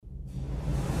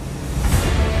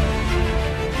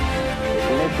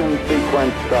Ignition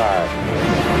sequence start.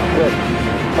 6,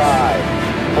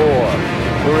 5, 4,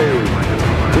 3,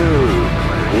 2,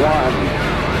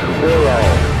 1,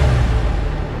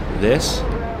 0. This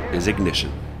is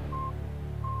Ignition.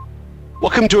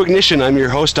 Welcome to Ignition. I'm your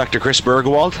host, Dr. Chris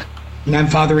Bergwald. And I'm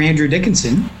Father Andrew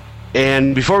Dickinson.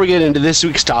 And before we get into this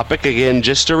week's topic, again,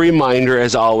 just a reminder,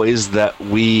 as always, that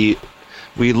we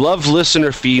love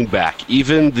listener feedback,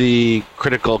 even the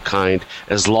critical kind,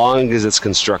 as long as it's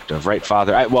constructive. Right,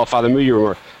 Father? Father, maybe you're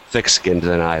more thick-skinned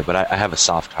than I, but I have a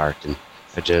soft heart and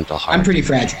a gentle heart. I'm pretty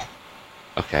fragile.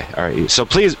 Okay, all right. So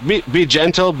please be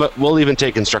gentle, but we'll even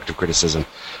take constructive criticism,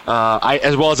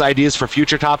 as well as ideas for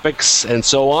future topics and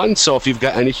so on. So if you've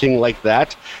got anything like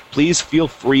that, please feel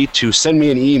free to send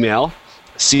me an email,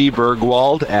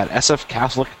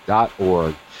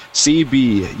 cbergwald@sfcatholic.org,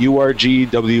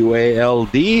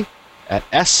 cburgwald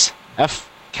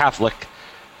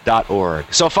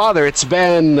 @sfcatholic.org. So, Father, it's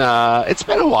been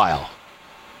a while.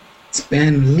 It's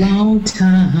been a long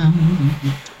time.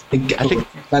 I think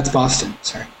that's Boston.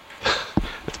 Sorry.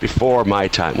 It's before my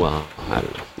time. Well, I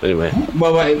don't know. Anyway.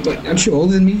 Well, aren't you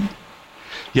older than me?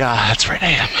 Yeah, that's right,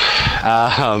 I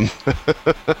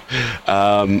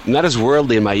am. Not as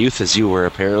worldly in my youth as you were,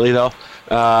 apparently, though.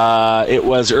 It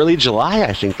was early July,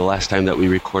 I think, the last time that we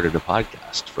recorded a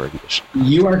podcast for Ignition.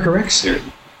 You are correct, sir.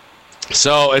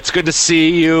 So it's good to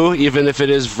see you, even if it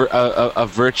is a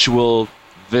virtual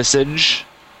visage.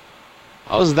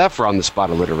 How's that for on-the-spot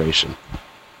alliteration?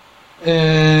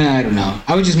 I don't know.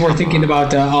 I was just more thinking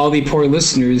about all the poor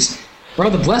listeners, or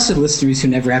all the blessed listeners who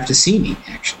never have to see me,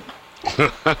 actually.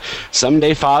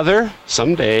 Someday, Father,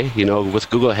 someday, with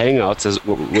Google Hangouts,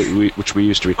 which we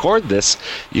used to record this,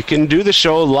 you can do the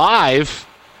show live.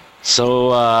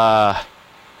 So, I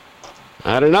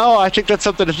don't know. I think that's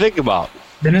something to think about.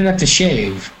 Then I'd have to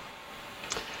shave.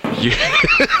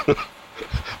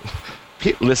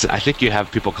 Listen, I think you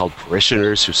have people called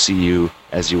parishioners who see you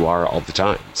as you are all the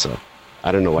time. So,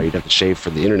 I don't know why you'd have to shave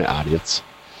for the internet audience.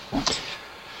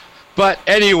 But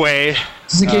anyway...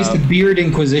 Just in case the beard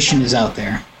inquisition is out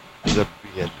there.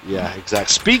 Yeah,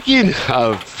 exactly. Speaking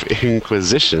of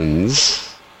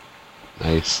inquisitions,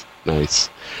 nice.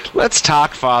 Let's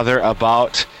talk, Father,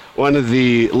 about one of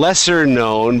the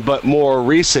lesser-known but more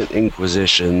recent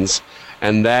inquisitions,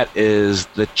 and that is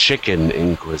the Chicken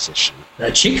Inquisition.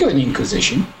 The Chicken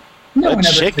Inquisition? No one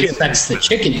ever suspects the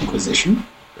Chicken Inquisition.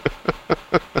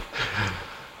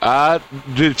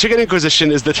 The Chicken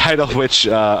Inquisition is the title which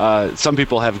some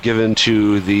people have given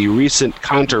to the recent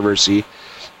controversy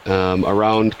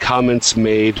around comments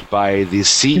made by the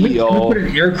CEO. Can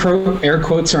we put air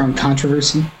quotes around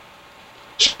controversy?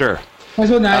 Sure.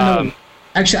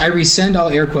 Actually, I rescind all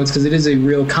air quotes because it is a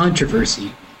real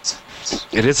controversy.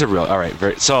 It is a real. All right.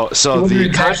 Very. So it's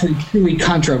actually truly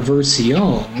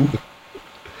controversial.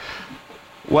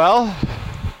 Well.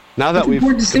 Now that we've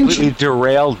completely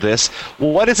derailed this,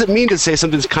 what does it mean to say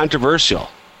something's controversial?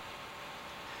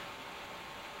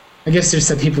 I guess there's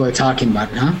some people are talking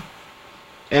about it, huh?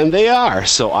 And they are.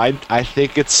 So I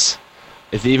think it's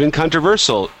even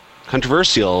controversial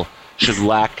should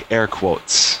lack air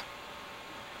quotes.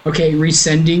 Okay,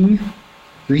 rescinding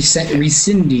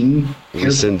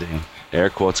air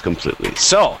quotes completely.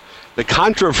 So the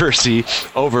controversy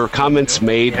over comments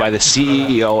made by the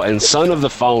CEO and son of the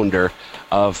founder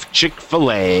of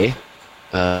Chick-fil-A,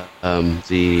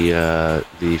 the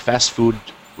fast food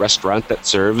restaurant that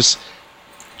serves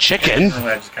chicken.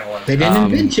 They didn't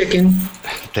invent chicken.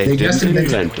 They just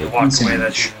invented it.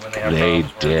 They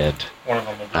did.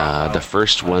 The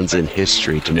first ones in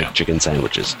history to make chicken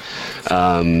sandwiches.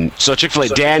 So Chick-fil-A,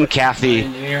 Dan Cathy,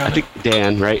 I think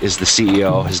Dan, right, is the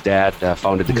CEO. His dad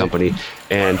founded the company.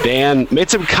 And Dan made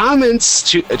some comments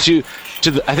to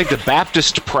I think the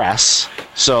Baptist Press,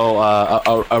 so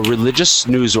a religious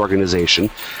news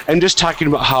organization, and just talking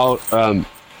about how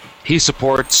he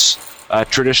supports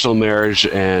traditional marriage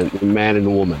and man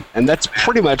and woman, and that's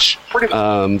pretty much what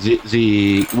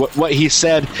he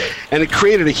said, and it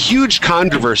created a huge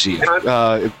controversy.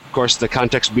 Of course, the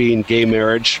context being gay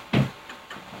marriage.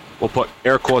 We'll put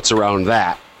air quotes around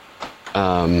that.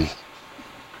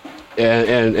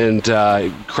 And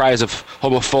cries of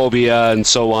homophobia and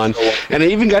so on. And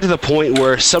it even got to the point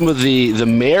where some of the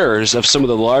mayors of some of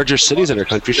the larger cities in our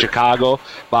country, Chicago,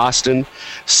 Boston,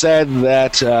 said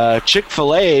that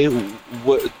Chick-fil-A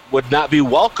would not be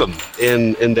welcome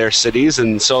in their cities,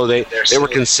 and so they were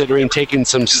considering taking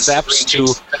some steps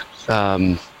to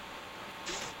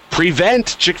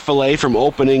prevent Chick-fil-A from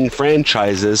opening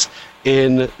franchises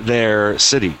in their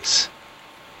cities.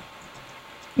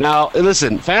 Now,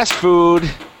 listen, fast food,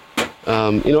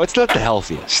 it's not the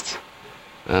healthiest.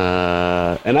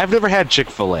 And I've never had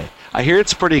Chick-fil-A. I hear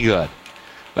it's pretty good.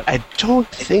 But I don't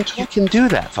think you can do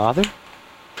that, Father.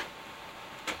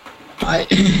 I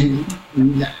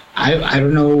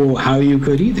don't know how you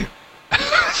could either.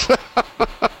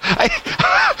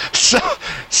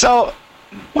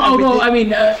 Although, I mean...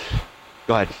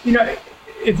 Go ahead. You know,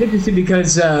 it's interesting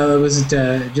because was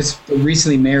it just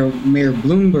recently Mayor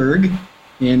Bloomberg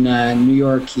in New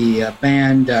York, he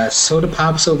banned soda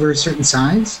pops over a certain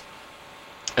size?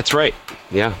 That's right.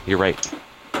 Yeah, you're right.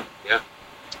 Yeah.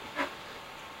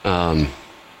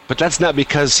 But that's not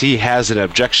because he has an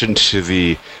objection to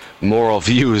the moral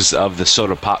views of the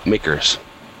soda pop makers.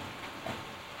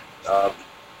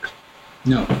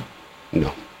 No.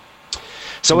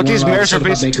 So what these mayors are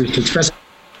basically...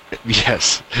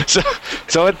 Yes.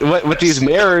 So what these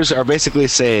mayors are basically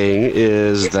saying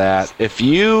is that if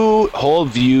you hold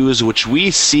views which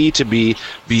we see to be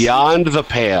beyond the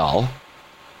pale,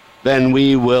 then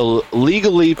we will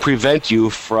legally prevent you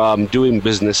from doing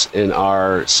business in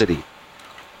our city.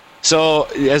 So,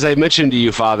 as I mentioned to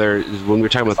you, Father, when we were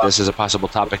talking about this as a possible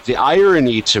topic, the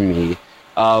irony to me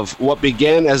of what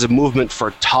began as a movement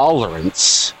for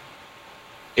tolerance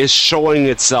is showing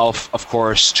itself, of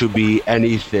course, to be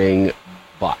anything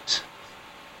but.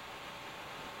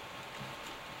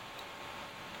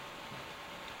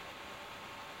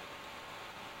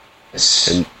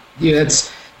 And yeah,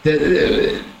 that's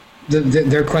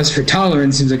their quest for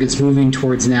tolerance seems like it's moving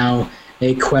towards now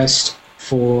a quest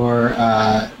for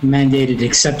mandated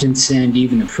acceptance and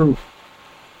even approval.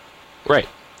 Right.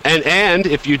 And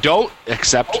if you don't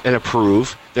accept and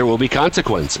approve, there will be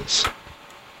consequences.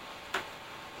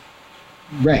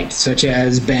 Right, such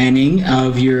as banning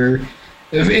of your,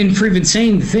 and for even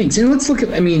saying the things. And let's look at,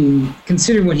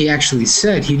 consider what he actually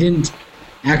said. He didn't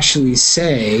actually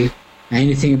say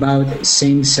anything about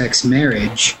same-sex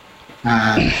marriage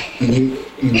in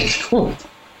his quote.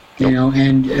 You know,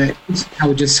 and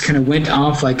how it just kind of went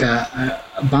off like a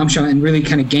bombshell and really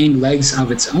kind of gained legs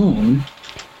of its own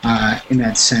in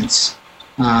that sense.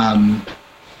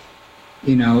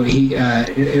 You know,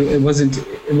 it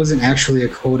wasn't actually a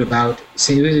quote about,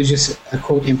 say, it was just a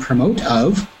quote in promote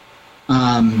of,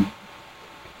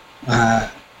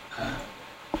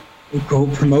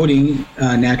 quote promoting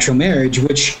natural marriage,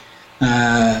 which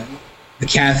the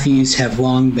Cathys have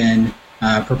long been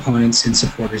proponents and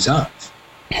supporters of.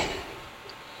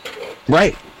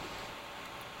 Right.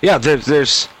 Yeah,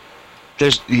 there's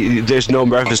no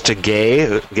reference to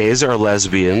gays or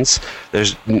lesbians.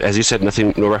 There's, as you said,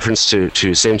 no reference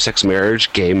to same-sex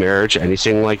marriage, gay marriage,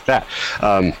 anything like that.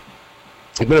 I'm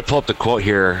going to pull up the quote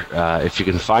here if you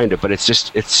can find it, but it's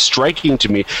striking to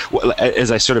me,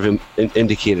 as I sort of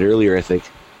indicated earlier, I think.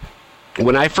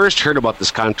 When I first heard about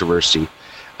this controversy,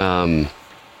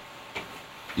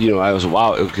 you know, I was,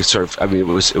 wow, it was sort of,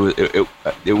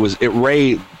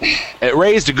 it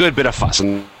raised a good bit of fuss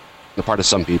on the part of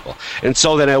some people. And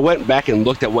so then I went back and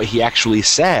looked at what he actually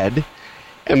said,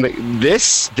 and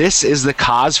this is the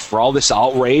cause for all this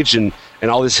outrage and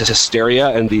all this hysteria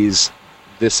and this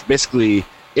basically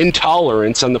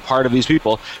intolerance on the part of these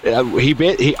people.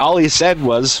 All he said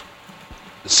was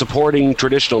supporting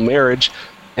traditional marriage,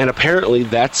 and apparently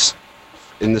that's,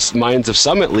 in the minds of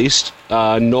some at least,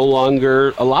 no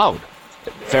longer allowed.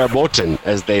 Verboten,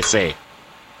 as they say.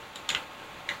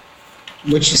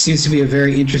 Which seems to be a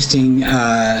very interesting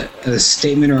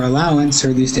statement or allowance,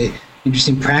 or at least an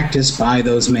interesting practice by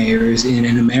those mayors in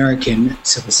an American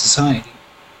civil society.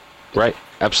 Right,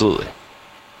 absolutely.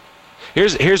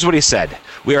 Here's what he said.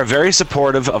 We are very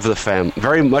supportive of the family,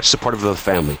 very much supportive of the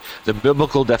family, the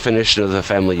biblical definition of the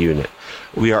family unit.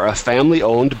 We are a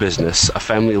family-owned business, a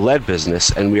family-led business,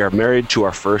 and we are married to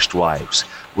our first wives.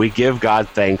 We give God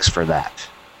thanks for that.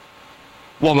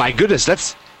 Well, my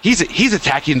goodness, he's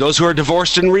attacking those who are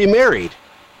divorced and remarried.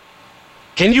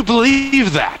 Can you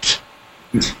believe that?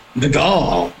 The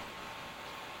gall.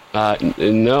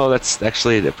 No, that's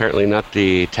actually apparently not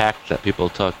the tack that people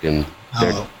took in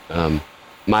their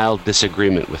mild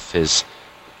disagreement with his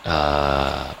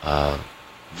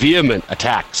vehement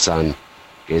attacks on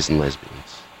gays and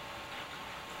lesbians.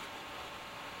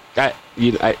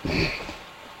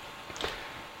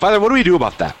 Father, what do we do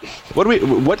about that?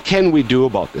 What can we do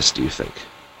about this, do you think?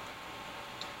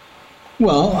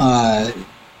 Well,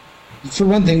 for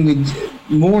one thing, we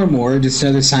more and more just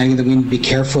another sign that we need to be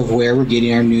careful of where we're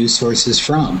getting our news sources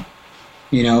from.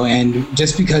 You know, and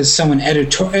just because someone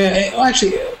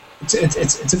actually,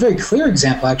 it's a very clear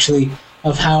example actually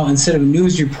of how instead of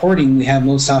news reporting, we have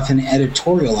most often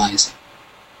editorializing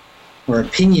or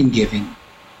opinion giving.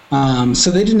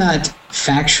 So they did not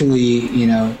factually, you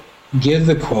know, give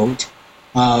the quote.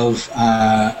 of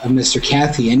Mr.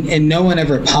 Cathy, and no one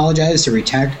ever apologized or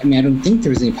retract. I mean, I don't think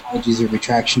there was any apologies or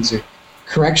retractions or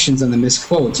corrections on the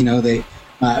misquote. They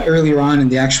earlier on in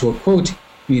the actual quote,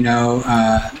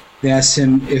 they asked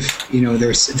him if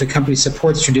the company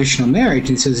supports traditional marriage,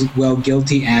 and he says, "Well,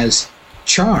 guilty as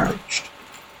charged."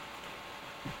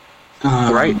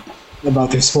 Right.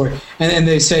 About their support, and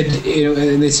they said,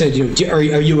 are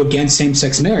you against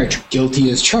same-sex marriage? Guilty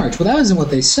as charged. Well, that wasn't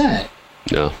what they said.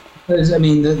 No. Because, I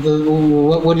mean,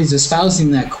 what he's espousing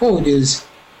in that quote is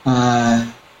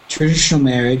traditional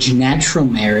marriage, natural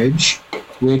marriage,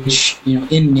 which,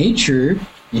 in nature,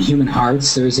 in human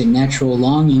hearts, there is a natural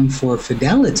longing for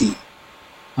fidelity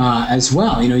as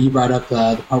well. You brought up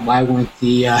the part, why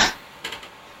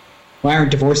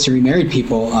aren't divorced and remarried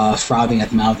people frothing at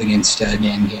the mouth against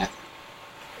Dan Cathy?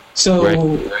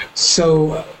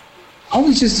 So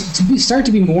always just start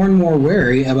to be more and more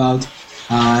wary about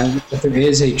that there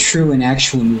is a true and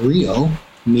actual and real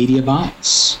media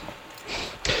bias.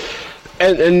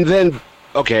 And then,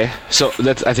 okay, so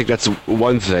I think that's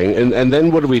one thing. And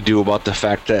then what do we do about the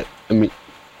fact that, I mean,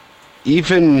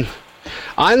 even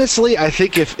honestly, I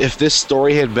think if this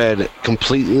story had been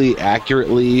completely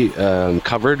accurately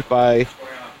covered by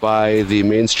the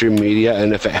mainstream media,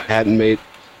 and if it hadn't made,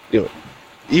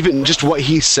 even just what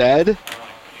he said,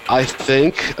 I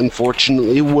think,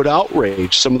 unfortunately, would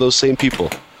outrage some of those same people.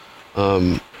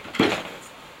 What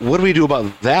do we do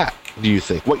about that, do you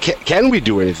think? What can we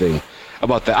do anything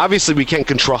about that? Obviously, we can't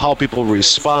control how people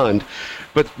respond,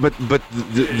 but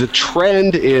the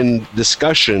trend in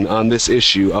discussion on this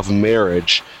issue of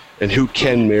marriage and who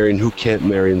can marry and who can't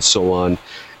marry and so on,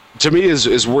 to me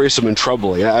is worrisome and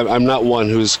troubling. I'm not one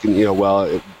who's,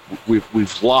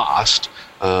 we've lost.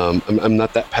 I'm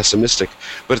not that pessimistic,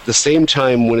 but at the same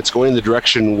time, when it's going in the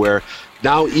direction where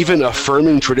now even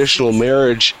affirming traditional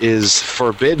marriage is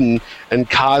forbidden and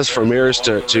cause for mayors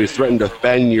to threaten to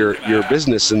ban your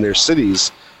business in their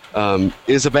cities,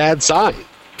 is a bad sign.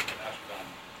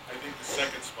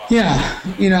 Yeah,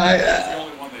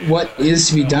 what is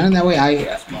to be done in that way,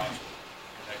 I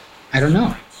don't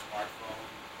know.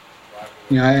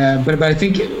 But I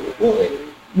think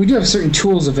we do have certain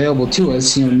tools available to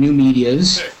us. New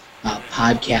medias,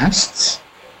 podcasts,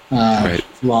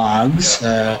 blogs,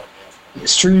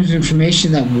 streams of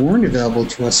information that weren't available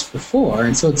to us before,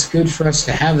 and so it's good for us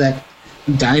to have that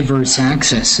diverse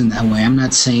access in that way. I'm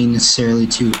not saying necessarily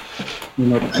to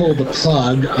pull the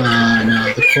plug on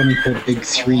the quote-unquote big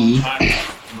three,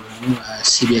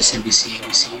 CBS, NBC,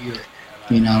 ABC, or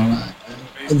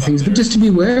other things, but just to be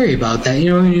wary about that.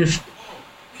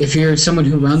 If you're someone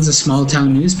who runs a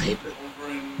small-town newspaper,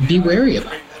 be wary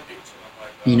about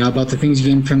that. About the things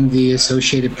you get from the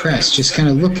Associated Press. Just kind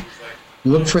of look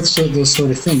for those sort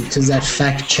of things, because that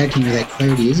fact-checking or that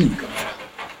clarity isn't going on.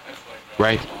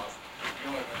 Right.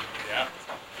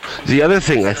 The other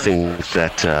thing I think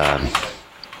that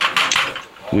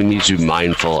we need to be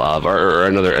mindful of, or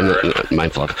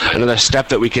another step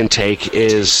that we can take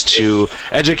is to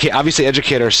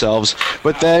educate ourselves,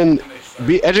 but then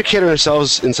educate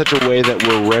ourselves in such a way that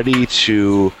we're ready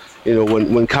to,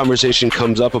 when conversation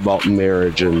comes up about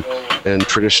marriage and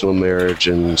traditional marriage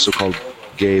and so-called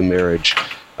gay marriage,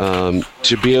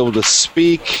 to be able to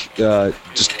speak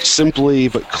just simply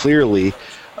but clearly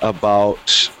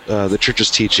about the church's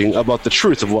teaching about the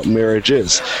truth of what marriage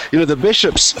is. The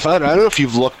bishops, Father, I don't know if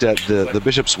you've looked at the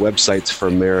bishops' websites for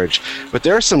marriage, but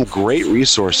there are some great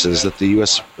resources that the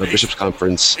U.S. Bishops'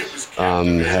 Conference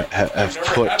have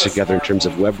put together in terms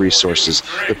of web resources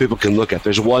that people can look at.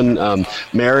 There's one,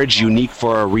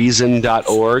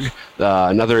 marriageuniqueforareason.org,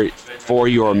 another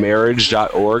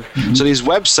foryourmarriage.org. Mm-hmm. So these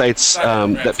websites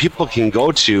that people can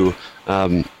go to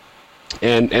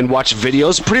and watch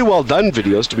videos, pretty well done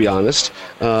videos, to be honest.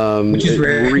 Which is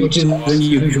rare, which is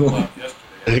unusual.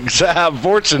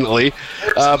 Fortunately,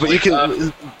 but you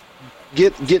can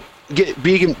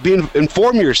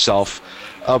inform yourself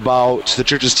about the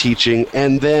church's teaching,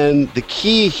 and then the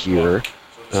key here,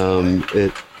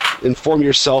 inform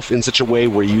yourself in such a way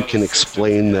where you can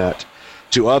explain that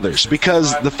to others.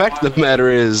 Because the fact of the matter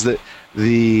is that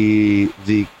the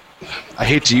I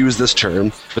hate to use this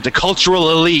term, but the cultural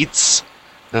elites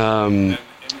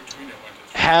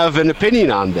have an opinion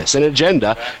on this, an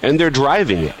agenda, and they're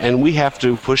driving it, and we have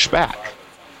to push back.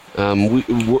 Things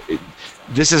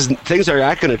are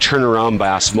not going to turn around by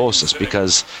osmosis,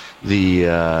 because the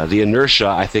inertia,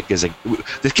 I think, it's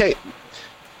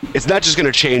not just going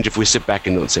to change if we sit back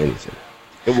and don't say anything.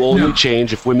 It will only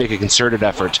change if we make a concerted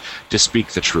effort to speak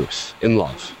the truth in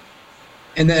love.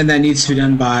 And then that needs to be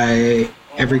done by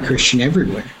every Christian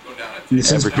everywhere. And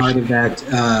this is part of that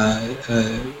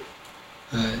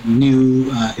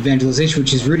new evangelization,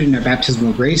 which is rooted in our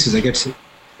baptismal graces. I just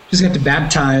got to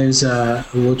baptize a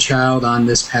little child on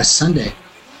this past Sunday,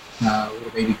 a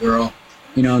little baby girl.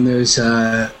 And there's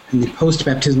in the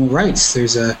post-baptismal rites,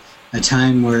 there's a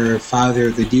time where Father,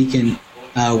 the deacon,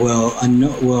 will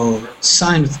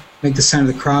make the sign of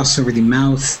the cross over the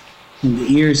mouth and the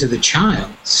ears of the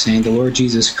child, saying, "The Lord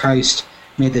Jesus Christ,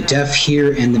 may the deaf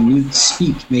hear and the mute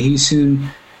speak. May he soon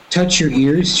touch your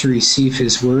ears to receive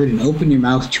his word and open your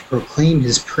mouth to proclaim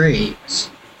his praise."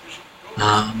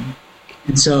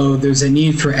 And so there's a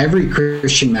need for every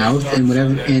Christian mouth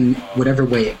in whatever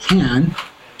way it can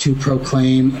to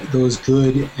proclaim those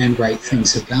good and right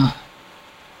things of God.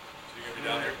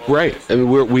 Right. I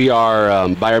mean, we are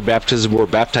by our baptism, we're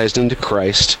baptized into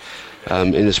Christ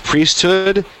in his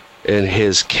priesthood, in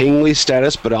his kingly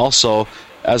status, but also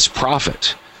as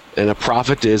prophet. And a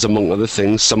prophet is, among other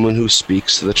things, someone who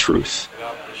speaks the truth,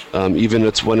 even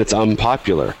when it's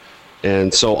unpopular.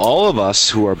 And so all of us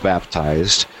who are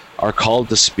baptized are called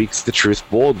to speak the truth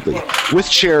boldly, with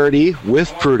charity,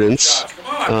 with prudence,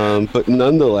 but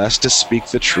nonetheless to speak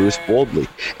the truth boldly.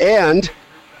 And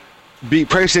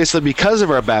precisely because of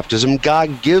our baptism,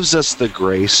 God gives us the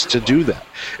grace to do that.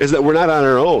 Is that we're not on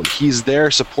our own. He's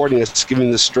there supporting us, giving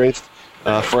the strength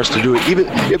for us to do it. Even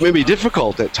it may be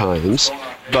difficult at times,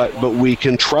 but we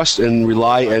can trust and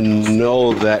rely and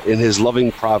know that in his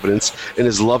loving providence, in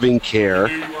his loving care,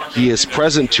 he is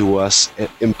present to us,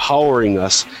 empowering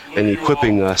us and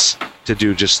equipping us to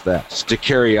do just that, to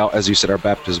carry out, as you said, our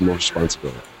baptismal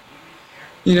responsibility.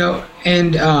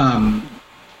 And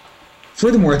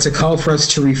furthermore, it's a call for us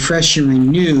to refresh and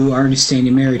renew our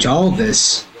understanding of marriage. All of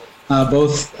this,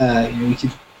 both we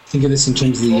could think of this in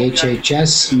terms of the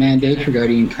HHS mandate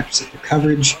regarding contraceptive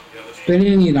coverage, but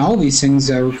in all these things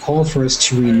are a call for us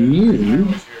to renew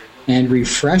and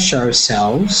refresh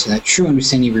ourselves, that true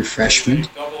understanding of refreshment,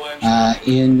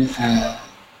 in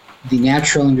the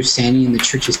natural understanding in the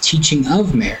Church's teaching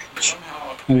of marriage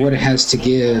and what it has to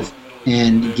give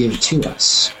and give to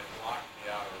us.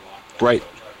 Right.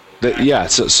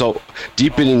 So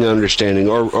deepening understanding,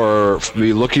 or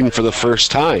be looking for the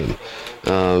first time.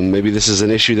 Maybe this is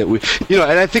an issue that and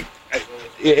I think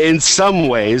in some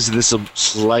ways, this is a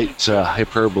slight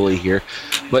hyperbole here,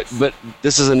 but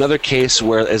this is another case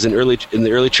where, as in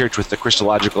the early church with the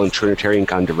Christological and Trinitarian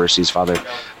controversies, Father,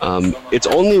 it's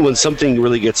only when something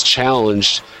really gets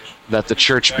challenged that the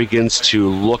church begins to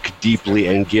look deeply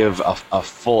and give a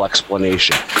full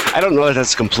explanation. I don't know that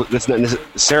that's not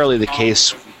necessarily the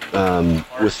case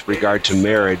with regard to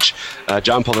marriage.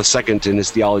 John Paul II, in his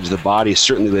Theology of the Body,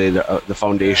 certainly laid the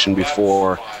foundation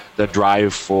before the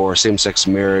drive for same-sex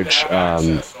marriage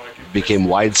became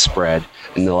widespread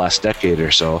in the last decade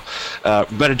or so.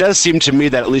 But it does seem to me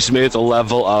that, at least maybe at the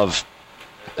level of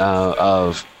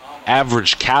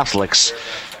average Catholics,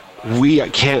 we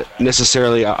can't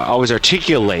necessarily always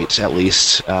articulate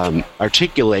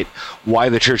why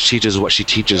the church teaches what she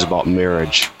teaches about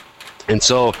marriage. And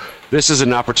so this is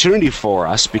an opportunity for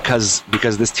us, because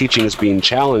this teaching is being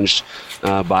challenged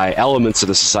by elements of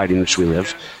the society in which we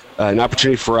live, an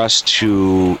opportunity for us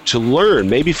to learn,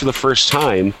 maybe for the first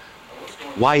time,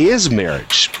 why is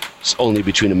marriage only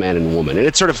between a man and a woman? And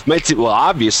it sort of might seem, well,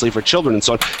 obviously for children and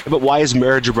so on, but why is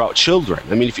marriage about children?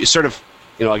 I mean, if you sort of,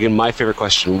 again, my favorite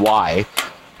question, why?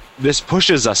 This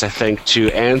pushes us, I think,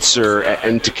 to answer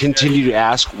and to continue to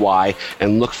ask why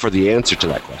and look for the answer to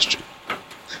that question.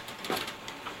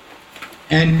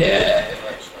 And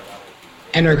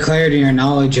our clarity and our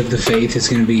knowledge of the faith is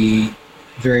going to be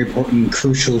very important and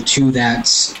crucial to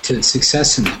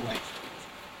success in that way.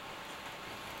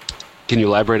 Can you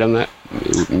elaborate on that?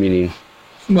 Meaning?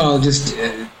 Well, just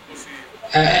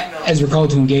as we're called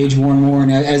to engage more and more,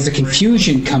 and as the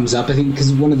confusion comes up, I think,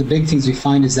 because one of the big things we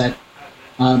find is that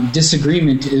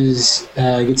disagreement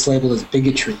gets labeled as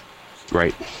bigotry.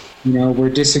 Right. Where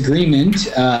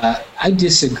disagreement, I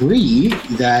disagree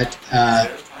that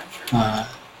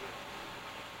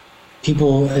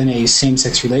people in a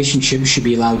same-sex relationship should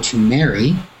be allowed to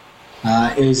marry,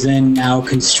 is then now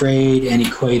constrained and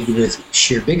equated with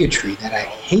sheer bigotry, that I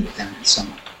hate them in some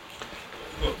way.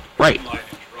 Right.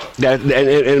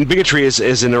 And bigotry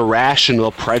is an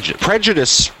irrational prejudice.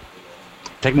 Prejudice,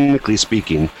 technically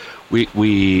speaking, we're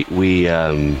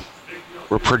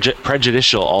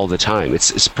prejudicial all the time.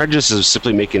 It's prejudice is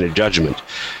simply making a judgment.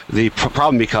 The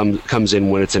problem comes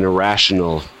in when it's an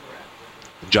irrational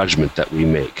judgment that we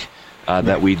make,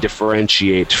 that we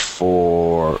differentiate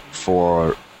for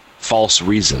false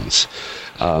reasons.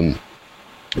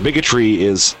 Bigotry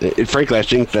is, frankly, I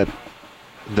think that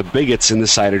the bigots in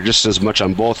this side are just as much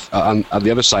on the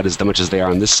other side as much as they are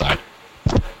on this side.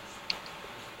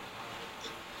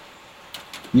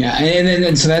 Yeah,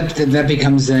 and so that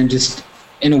becomes then just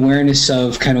an awareness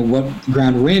of kind of what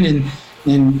ground we're in,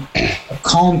 and a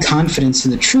calm confidence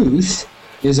in the truth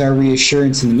is our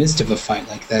reassurance in the midst of a fight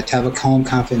like that. To have a calm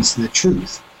confidence in the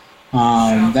truth,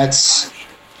 that's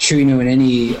true, in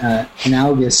any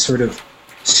analogous sort of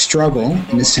struggle,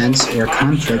 in a sense, or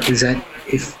conflict. Is that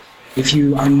if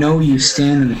you know you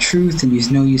stand in the truth and you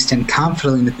know you stand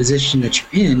confidently in the position that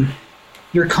you're in,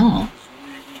 you're calm.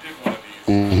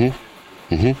 Mm-hmm.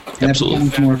 Mm-hmm. Absolutely.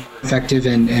 That becomes more effective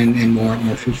and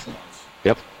more fruitful.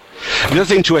 Yep. The other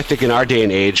thing, too, I think in our day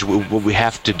and age, what we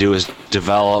have to do is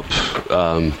develop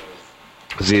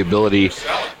the ability,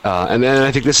 and then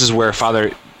I think this is where,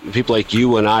 Father, people like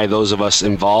you and I, those of us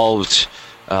involved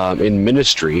in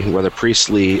ministry, whether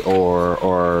priestly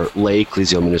or lay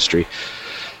ecclesial ministry,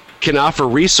 can offer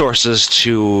resources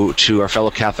to our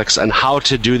fellow Catholics on how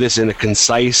to do this in a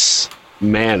concise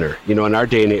manner. In our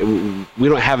day and age, we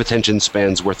don't have attention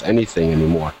spans worth anything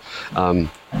anymore.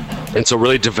 And so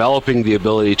really developing the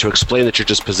ability to explain the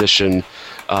Church's position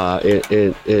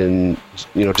in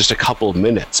just a couple of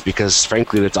minutes, because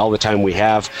frankly that's all the time we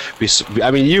have.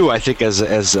 I mean, you, I think, as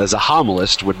a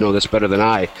homilist would know this better than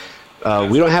I.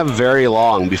 We don't have very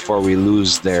long before we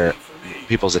lose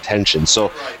people's attention.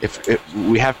 So if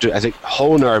we have to, I think,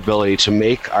 hone our ability to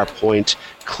make our point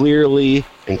clearly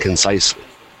and concisely.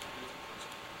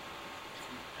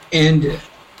 And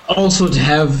also to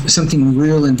have something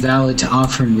real and valid to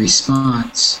offer in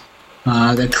response.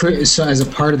 So as a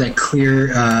part of that clear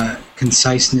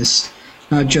conciseness,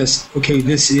 not just, okay,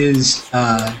 this is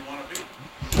the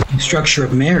structure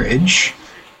of marriage,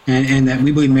 and that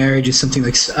we believe marriage is something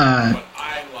like,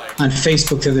 on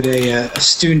Facebook the other day, a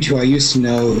student who I used to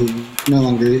know, who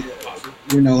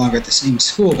we're no longer at the same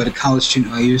school, but a college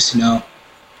student who I used to know,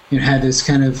 had this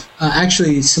kind of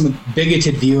actually somewhat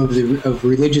bigoted view of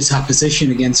religious opposition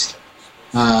against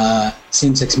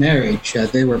same-sex marriage.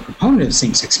 They were a proponent of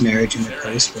same-sex marriage in their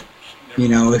post, but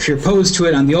if you're opposed to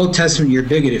it on the Old Testament, you're a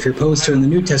bigot. If you're opposed to it in the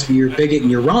New Testament, you're a bigot and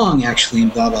you're wrong, actually,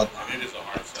 and blah blah blah.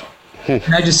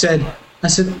 And I said,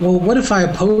 well, what if I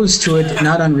oppose to it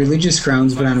not on religious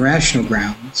grounds but on rational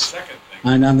grounds,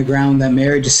 and on the ground that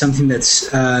marriage is something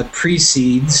that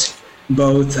precedes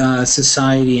both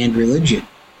society and religion?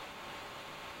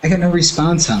 I got no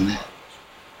response on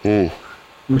that,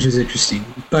 which is interesting.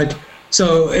 But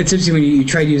so it's interesting when you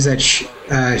try to use that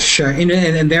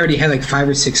and they already had like 5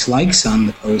 or 6 likes on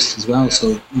the post as well.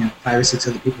 So 5 or 6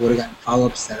 other people would have gotten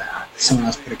follow-ups that someone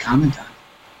else put a comment on.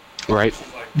 Right.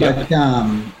 But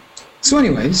so,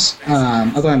 anyways,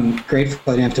 although I'm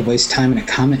grateful I didn't have to waste time in a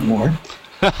comment more.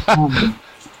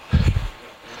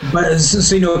 But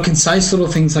so concise little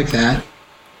things like that.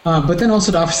 But then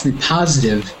also to offer something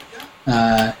positive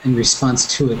in response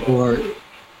to it, or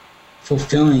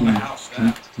fulfilling,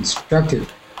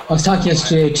 constructive. I was talking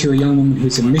yesterday to a young woman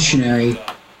who's a missionary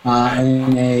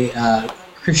in a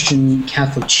Christian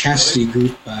Catholic chastity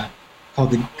group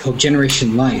called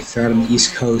Generation Life. They're out on the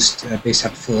East Coast, based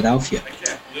out of Philadelphia.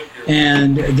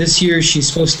 And this year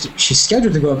she's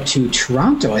scheduled to go up to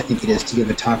Toronto, I think it is, to give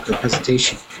a talk or a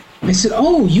presentation. I said,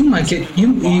 "Oh, you might get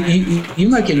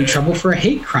in trouble for a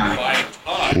hate crime."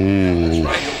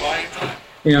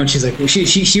 And she's like,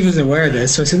 she wasn't aware of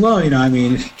this. So I said, well,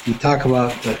 if you talk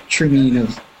about the true meaning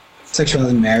of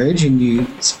sexuality in marriage, and you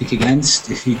speak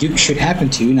against, if you should happen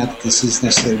to you, not that this is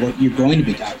necessarily what you're going to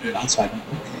be talking about, so I don't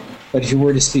know. But if you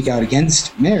were to speak out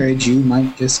against marriage, you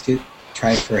might just get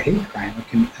tried for a hate crime, or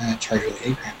charged with a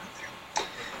hate crime out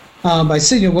there. But I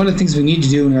said, one of the things we need to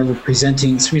do whenever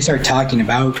presenting, so we start talking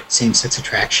about same-sex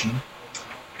attraction.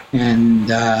 And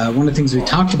one of the things we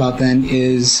talked about then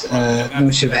is the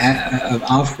notion of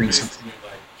offering something,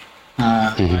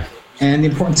 and the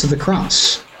importance of the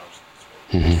cross.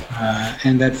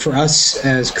 And that for us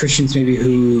as Christians, maybe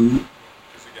who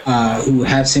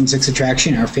have same-sex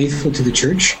attraction, are faithful to the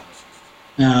Church,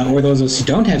 or those of us who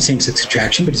don't have same-sex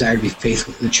attraction but desire to be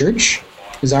faithful to the Church,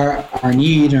 is our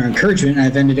need and our encouragement. And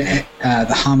I've ended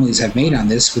the homilies I've made on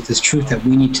this with this truth that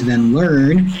we need to then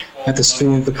learn at the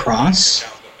school of the cross.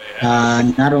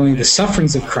 Not only the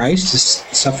sufferings of Christ, the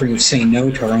suffering of saying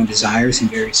no to our own desires in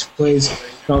various ways,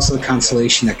 but also the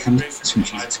consolation that comes from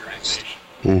Jesus Christ.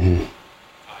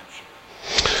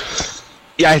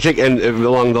 Yeah, I think, and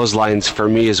along those lines, for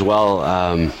me as well,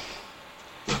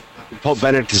 Pope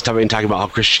Benedict is talking about how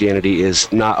Christianity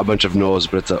is not a bunch of no's,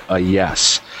 but it's a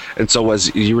yes. And so,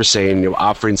 as you were saying,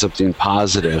 offering something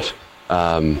positive,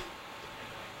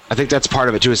 I think that's part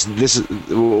of it too.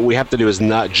 What we have to do is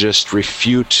not just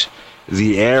refute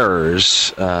the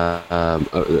errors,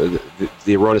 the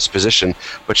erroneous position,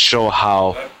 but show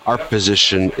how our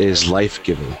position is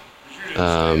life-giving.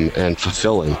 and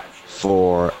fulfilling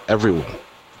for everyone.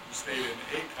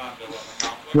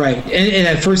 Right, and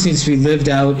that first needs to be lived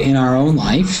out in our own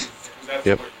life.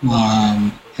 Yep.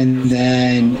 And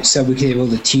then so we can be able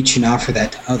to teach and offer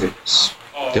that to others.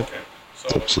 Yep.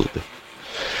 Absolutely.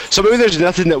 So maybe there's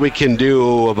nothing that we can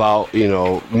do about,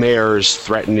 mayors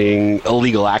threatening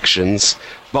illegal actions,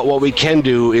 but what we can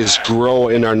do is grow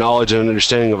in our knowledge and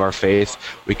understanding of our faith.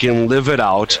 We can live it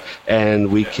out,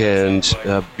 and we can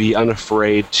be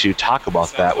unafraid to talk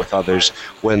about that with others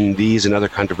when these and other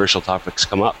controversial topics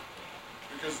come up.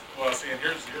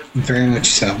 Very much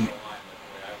so.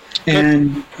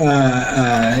 And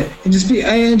just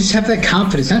have that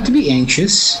confidence, not to be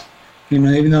anxious.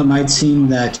 Even though it might seem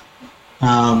that.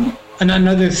 And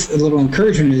another little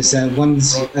encouragement is that one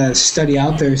study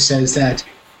out there says that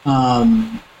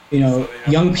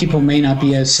young people may not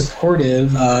be as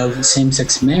supportive of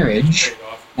same-sex marriage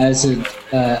as it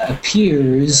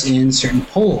appears in certain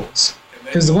polls.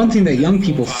 Because the one thing that young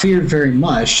people fear very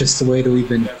much, just the way that we've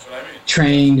been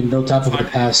trained and built up over the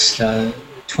past 20,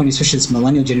 especially this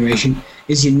millennial generation,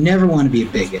 is you never want to be a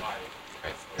bigot.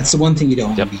 That's the one thing you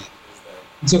don't want to be.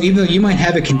 So even though you might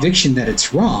have a conviction that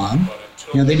it's wrong,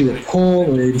 they do a poll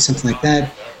or they do something like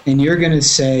that, and you're going to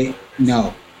say,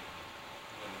 no.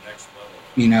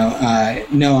 No,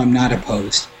 I'm not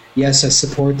opposed. Yes, I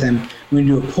support them. When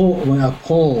you do a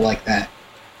poll like that.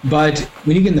 But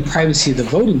when you get in the privacy of the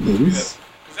voting booth,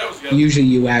 usually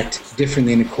you act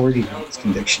differently and according to those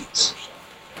convictions.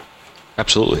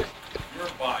 Absolutely.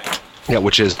 Yeah,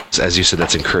 which is, as you said,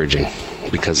 that's encouraging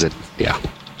because it's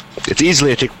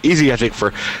easy, I think,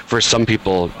 for some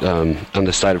people on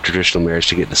the side of traditional marriage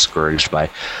to get discouraged by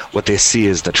what they see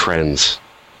as the trends.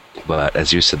 But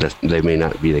as you said, that they may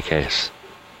not be the case.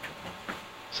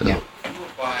 So, yeah.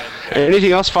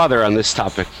 Anything else, Father, on this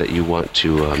topic that you want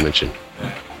to mention?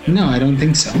 No, I don't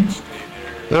think so.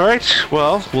 All right.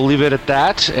 Well, we'll leave it at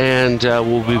that, and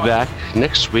we'll be back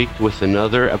next week with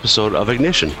another episode of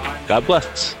Ignition. God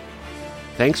bless.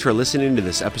 Thanks for listening to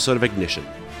this episode of Ignition.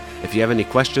 If you have any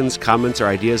questions, comments, or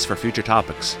ideas for future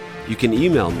topics, you can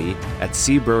email me at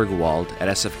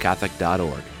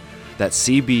cburgwald@sfcatholic.org. That's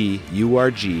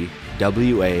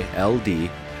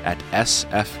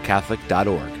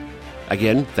CBURGWALD@sfcatholic.org.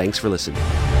 Again, thanks for listening.